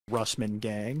Russman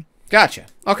gang. Gotcha.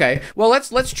 Okay. Well,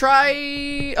 let's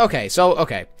try. Okay. So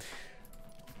okay.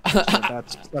 So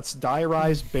that's Die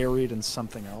Rise buried in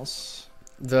something else.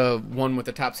 The one with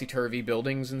the topsy-turvy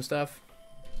buildings and stuff.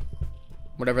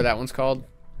 Whatever that one's called.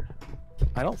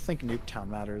 I don't think Nuketown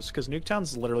matters, because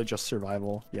Nuketown's literally just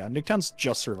survival. Yeah, Nuketown's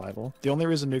just survival. The only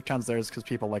reason Nuketown's there is because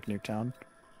people like Nuketown.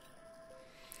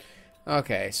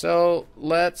 Okay, so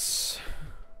let's...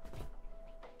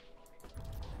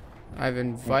 I've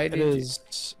invited...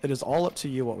 It is all up to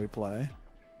you what we play.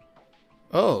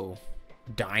 Oh.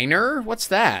 Diner? What's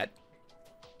that?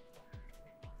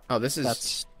 Oh, this is...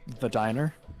 That's the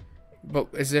diner. But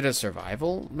is it a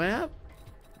survival map?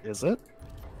 Is it?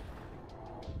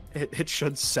 It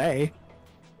should say.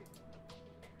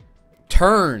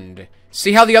 Turned.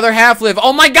 See how the other half live.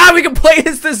 Oh my god, we can play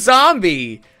as the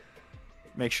zombie!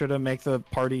 Make sure to make the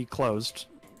party closed.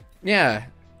 Yeah.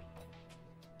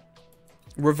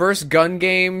 Reverse gun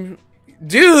game.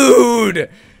 Dude!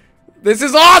 This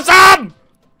is awesome!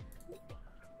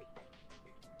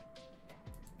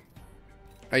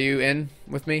 Are you in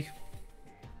with me?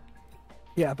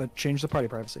 Yeah, but change the party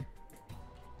privacy.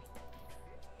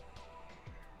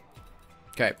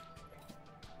 Okay.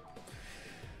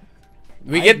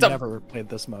 I've never played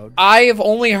this mode. I have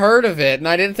only heard of it, and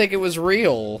I didn't think it was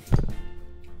real.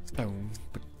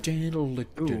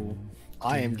 Ooh,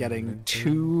 I am getting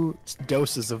 2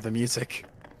 doses of the music.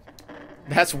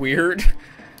 That's weird.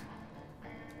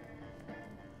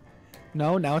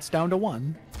 No, now it's down to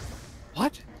 1.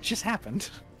 What just happened?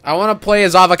 I want to play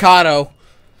as Avocado.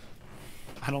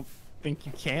 I don't think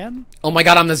you can. Oh my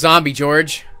god, I'm the zombie,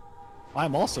 George.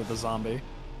 I'm also the zombie.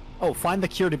 Oh, find the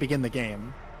cure to begin the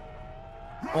game.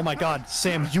 Oh my god,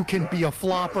 Sam, you can be a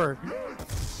flopper.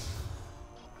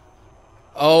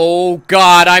 Oh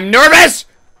god, I'm nervous!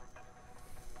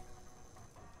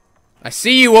 I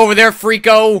see you over there,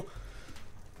 freako.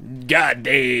 God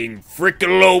dang,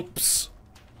 frickalopes.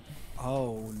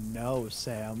 Oh no,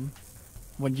 Sam.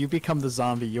 When you become the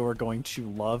zombie, you are going to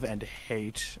love and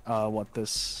hate what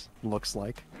this looks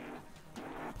like.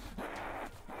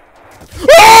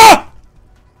 Ah!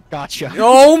 Gotcha.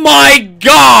 Oh my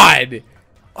god!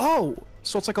 Oh,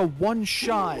 so it's like a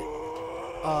one-shot.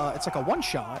 It's like a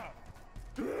one-shot.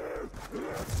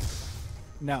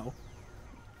 No.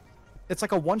 It's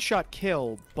like a one-shot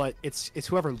kill, but it's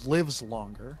whoever lives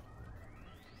longer.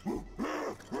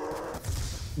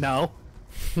 No.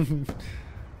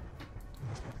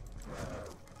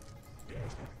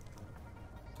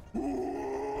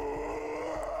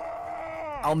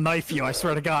 I'll knife you, I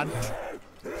swear to God.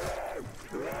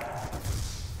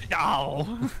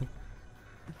 Ow.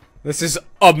 This is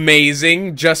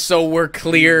amazing, just so we're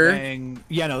clear. Dang.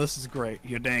 Yeah, no, this is great.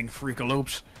 You dang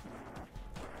freakaloops.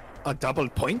 A double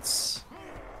points?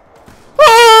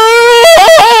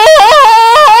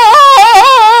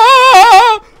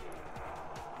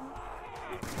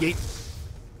 Yeet.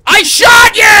 I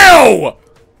shot you!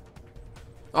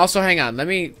 Also, hang on. Let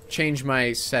me change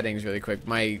my settings really quick.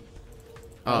 I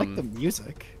like the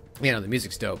music. Yeah, no, the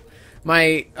music's dope.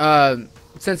 My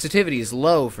sensitivity is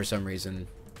low for some reason.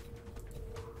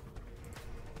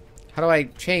 How do I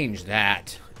change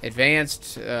that?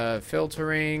 Advanced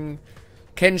filtering.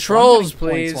 Controls,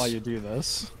 please. While you do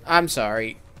this. I'm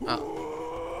sorry.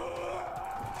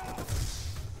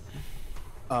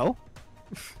 Oh?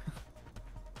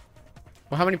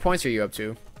 Well, how many points are you up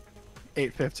to?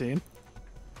 815.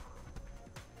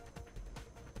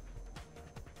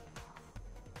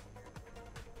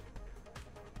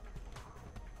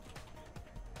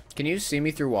 Can you see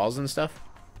me through walls and stuff?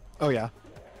 Oh, yeah.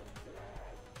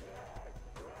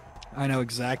 I know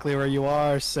exactly where you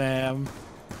are, Sam.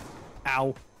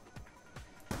 Ow.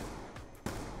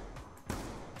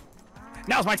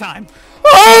 Now's my time!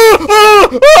 Oh!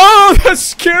 Oh! Oh! That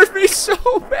scared me so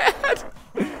bad!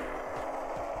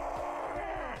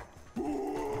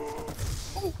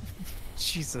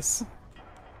 Jesus.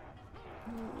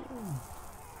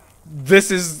 This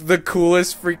is the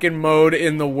coolest freaking mode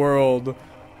in the world.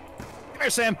 Come here,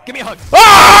 Sam. Give me a hug.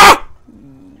 Ah!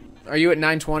 Are you at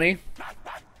 920?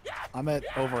 I'm at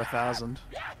over 1,000.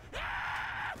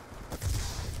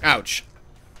 Ouch.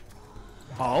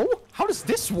 Oh? How does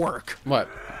this work? What?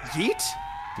 Yeet?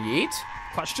 Yeet?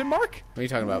 Question mark? What are you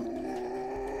talking about?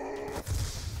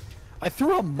 I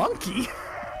threw a monkey.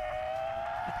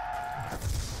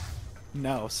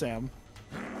 No, Sam.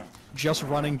 Just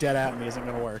running dead at me isn't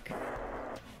gonna work.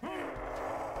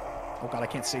 Oh god, I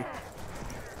can't see.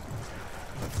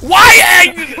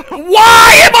 Why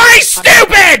am I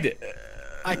stupid?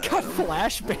 I got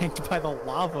flashbanged by the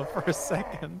lava for a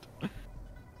second.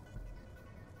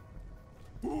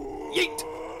 Yeet!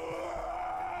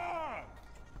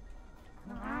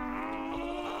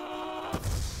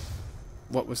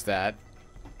 What was that?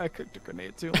 I cooked a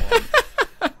grenade too long.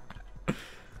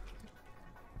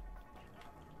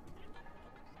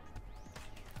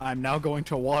 I'm now going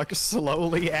to walk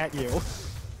slowly at you.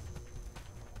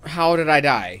 How did I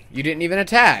die? You didn't even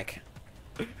attack.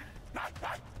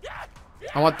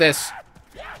 I want this.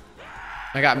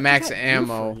 I got max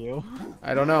ammo.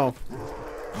 I don't know.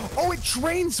 Oh, it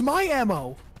drains my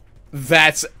ammo!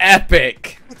 That's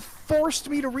epic! It forced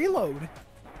me to reload.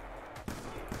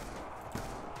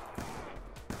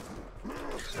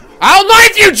 I'll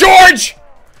knife you, George!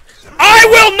 I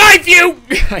will knife you!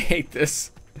 I hate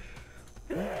this.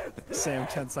 Sam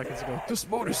 10 seconds ago. This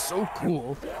mode is so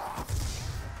cool.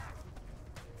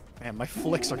 Man, my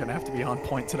flicks are gonna have to be on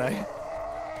point today.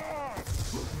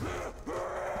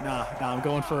 Nah, I'm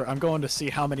going to see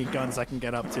how many guns I can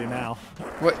get up to now.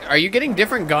 What, are you getting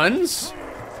different guns?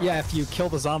 Yeah, if you kill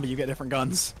the zombie, you get different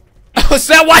guns. Oh, is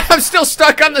that why I'm still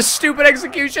stuck on the stupid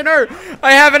executioner?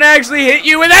 I haven't actually hit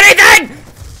you with anything!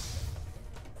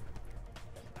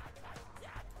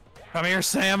 Come here,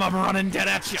 Sam, I'm running dead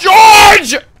at you.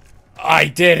 George! I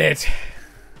did it.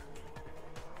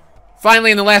 Finally,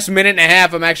 in the last minute and a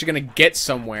half, I'm actually gonna get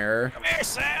somewhere. Come here,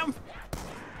 Sam!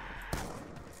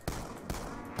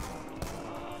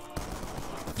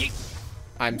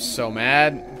 I'm so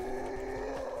mad.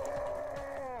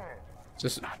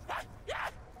 Just...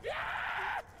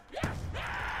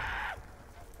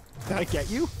 Did I get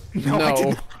you? No. I did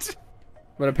not.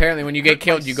 But apparently when you get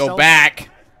killed, you go back.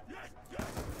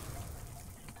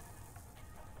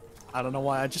 I don't know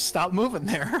why I just stopped moving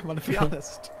there, I'm gonna be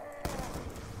honest.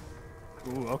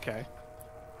 Ooh, okay.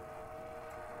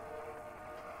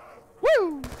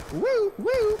 Woo! Woo! Woo!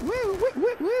 Woo! Woo!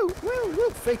 Woo! Woo! Woo! Woo!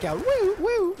 Fake out! Woo!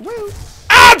 Woo! Woo!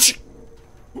 Ouch!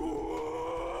 Woo!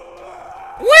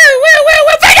 Woo! Woo!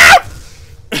 Woo! Fake out!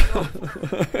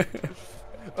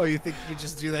 Oh, you think you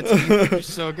just do that to me? You think you're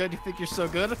so good? You think you're so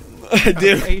good? I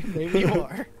did. Okay, maybe you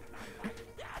are.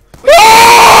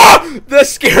 Ah! That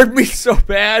scared me so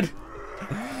bad.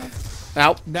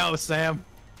 Ow. No, Sam.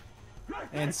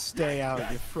 And stay out,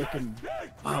 you frickin'...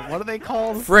 what are they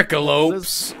called?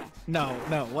 Frickalopes. No,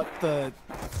 what the...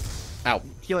 Ow.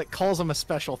 He, like, calls them a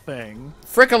special thing.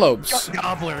 Frickalopes. Gut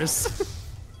gobblers.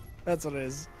 That's what it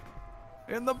is.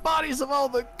 In the bodies of all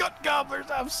the gut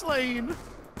gobblers I've slain.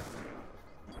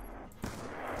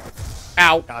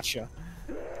 Ow. Gotcha.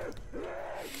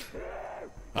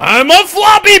 I'm a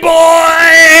floppy boy!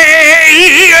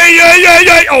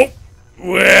 Oh,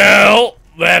 well,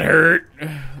 that hurt.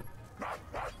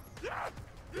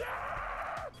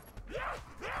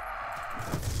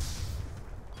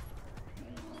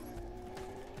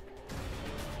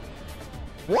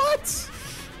 What?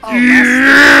 Oh,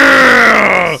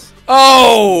 Yeah!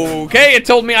 Oh, okay, it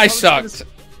told me I sucked.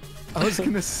 I was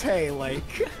gonna say, like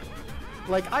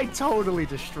I totally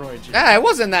destroyed you. Ah, it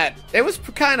wasn't that. It was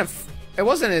kind of. It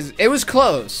wasn't as. It was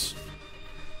close.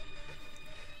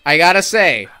 I gotta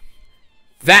say,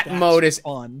 that mode is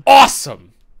fun.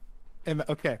 Awesome.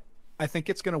 Okay, I think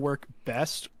it's gonna work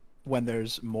best when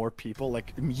there's more people,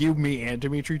 like you, me, and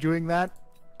Dimitri doing that.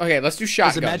 Okay, let's do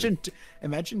shotgun.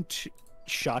 Imagine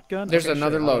shotgun. There's okay,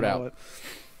 another shit, loadout.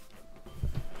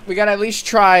 We gotta at least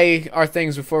try our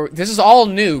things before. This is all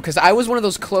new because I was one of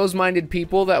those closed-minded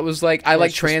people that was like, I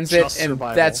like transit, and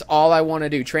that's all I want to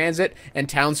do: transit and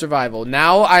town survival.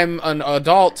 Now I'm an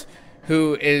adult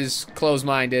who is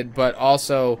closed-minded, but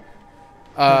also,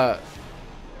 I'm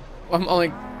only.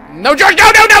 No, George!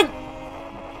 No!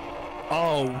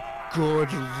 Oh, good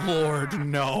lord,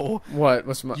 no! What?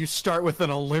 What's my? You start with an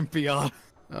Olympia.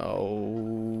 Oh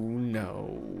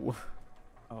no!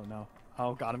 Oh no!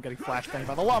 Oh god, I'm getting flashbanged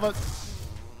by the lava.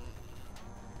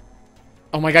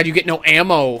 Oh my god, you get no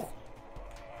ammo.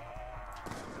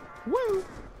 Woo!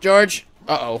 George.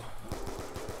 Uh-oh.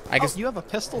 I guess you have a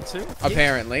pistol too?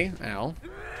 Apparently. Ow.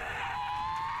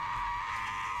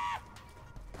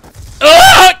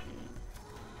 Ah!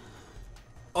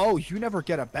 Oh, you never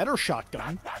get a better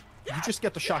shotgun. You just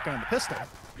get the shotgun and the pistol.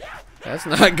 That's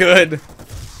not good.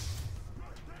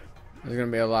 There's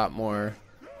gonna be a lot more.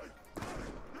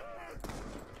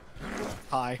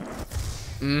 Hi.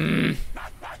 Mm.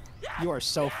 You are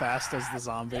so fast as the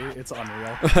zombie. It's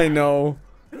unreal. I know.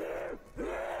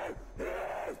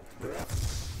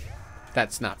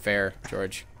 That's not fair,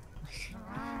 George.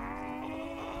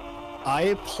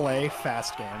 I play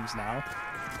fast games now.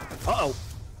 Uh-oh.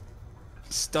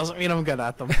 This doesn't mean I'm good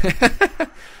at them.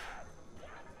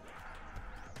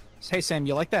 Hey, Sam,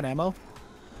 you like that ammo?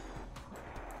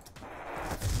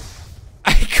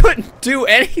 I couldn't do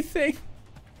anything.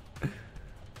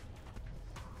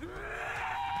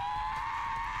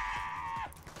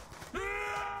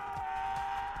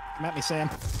 Come at me, Sam.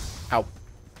 Ow.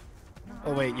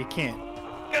 Oh wait, you can't.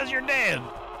 Because you're dead.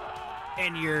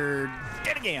 And you're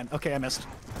dead again. Okay, I missed.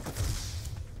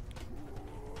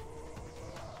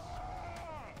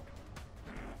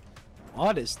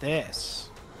 What is this?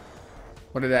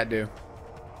 What did that do?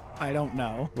 I don't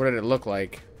know. What did it look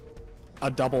like?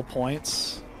 A double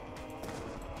points.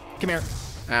 Come here.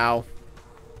 Ow.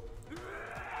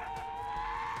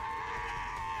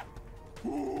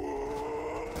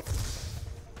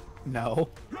 No.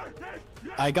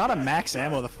 I got a max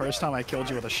ammo the first time I killed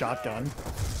you with a shotgun.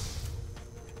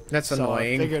 That's So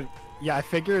annoying. I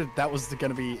figured that was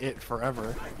gonna be it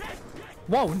forever.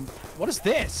 Whoa, what is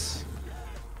this?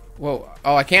 Whoa.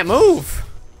 Oh, I can't move.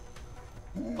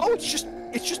 Oh, it's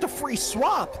just a free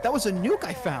swap. That was a nuke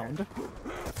I found.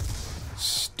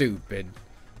 Stupid.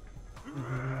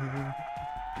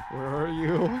 Where are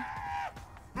you?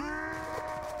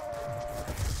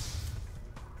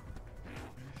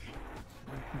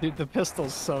 Dude, the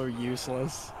pistol's so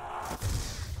useless.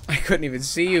 I couldn't even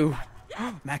see you.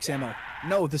 Max ammo.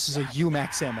 No, this is a U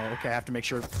max ammo. Okay, I have to make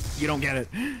sure you don't get it.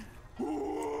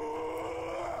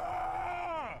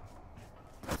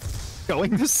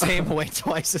 Going the same way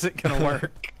twice isn't gonna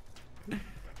work.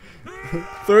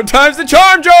 Third time's the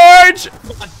charm, George!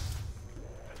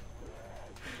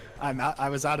 I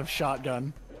was out of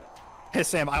shotgun. Hey,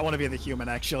 Sam, I want to be the human,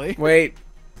 actually. Wait.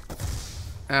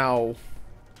 Ow.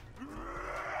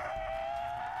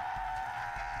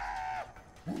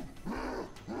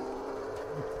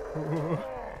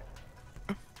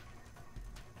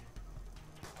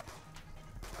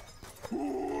 Oh,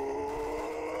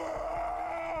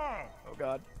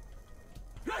 God.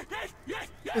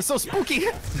 It's so spooky!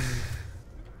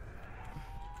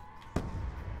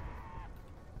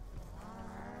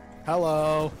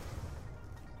 Hello.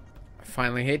 I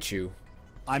finally hit you.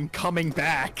 I'm coming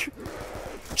back.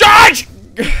 George!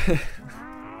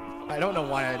 I don't know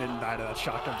why I didn't die to that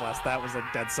shotgun blast. That was a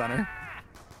dead center.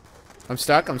 I'm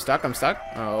stuck, I'm stuck, I'm stuck.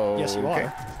 Oh, Yes, you okay.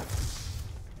 are.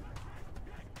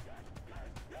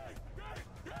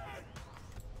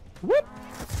 Whoop!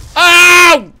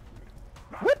 Ow!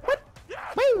 Whoop! Whoop!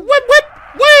 Woo, whip, whip!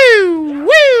 Woo!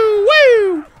 Woo!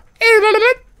 Woo!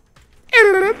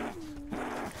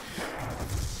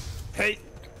 Hey!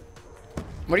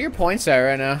 What are your points at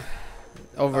right now?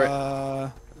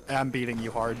 Over I'm beating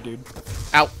you hard, dude.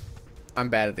 Ow. I'm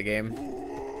bad at the game.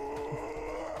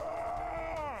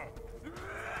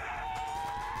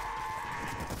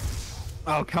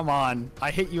 Oh, come on.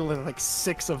 I hit you with like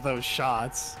 6 of those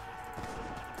shots.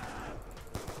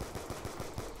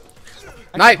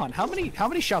 Knife! Come on, how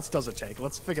many shots does it take?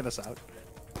 Let's figure this out.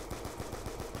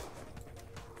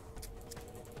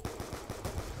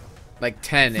 Like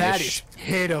 10-ish. That is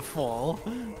pitiful.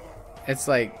 It's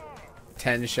like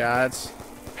 10 shots.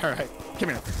 Alright, come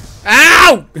here.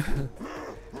 Ow!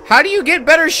 How do you get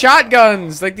better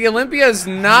shotguns? Like, the Olympia's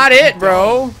not it,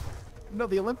 bro. No,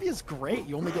 the Olympia's great.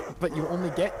 You only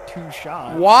get 2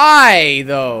 shots. Why,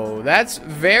 though? That's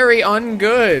very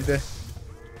ungood.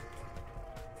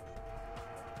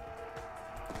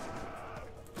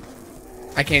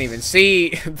 I can't even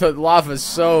see. The lava's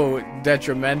so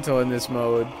detrimental in this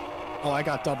mode. Oh, I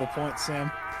got double points, Sam.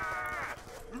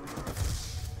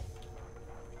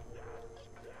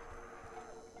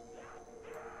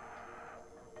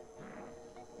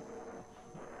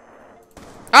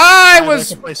 I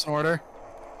was... Place an order.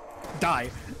 Die.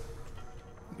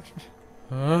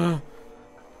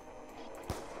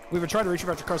 We were trying to reach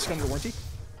about your car's under warranty.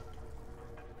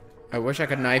 I wish I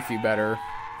could knife you better.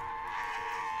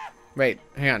 Wait,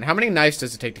 hang on. How many knives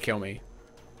does it take to kill me?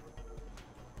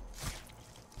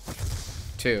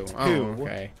 2. Oh, 2.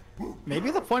 okay.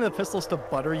 Maybe the point of the pistol is to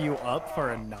butter you up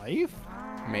for a knife?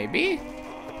 Maybe?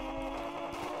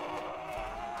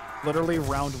 Literally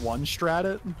round 1 strat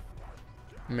it?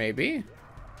 Maybe?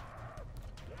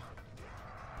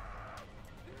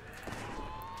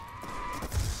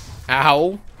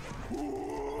 Ow.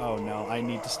 Oh no, I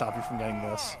need to stop you from getting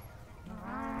this.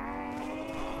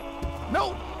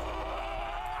 No!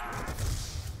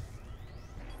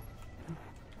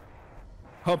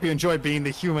 Hope you enjoyed being the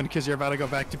human because you're about to go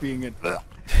back to being an. I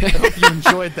hope you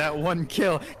enjoyed that one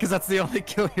kill because that's the only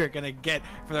kill you're gonna get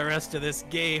for the rest of this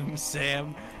game,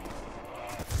 Sam.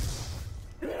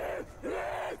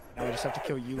 Now I just have to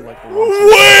kill you like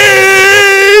once.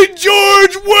 Wait!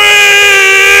 George,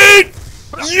 wait!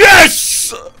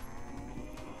 Yes!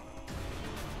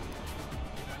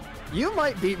 You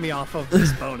might beat me off of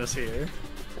this bonus here.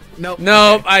 Nope.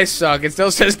 Nope, I suck. It still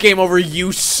says game over,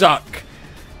 you suck.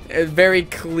 It's very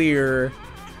clear.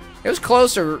 It was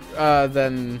closer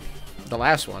than the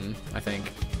last one, I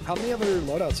think. How many other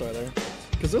loadouts are there?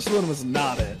 Because this one was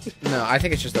not it. No, I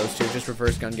think it's just those two, just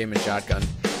reverse gun game and shotgun.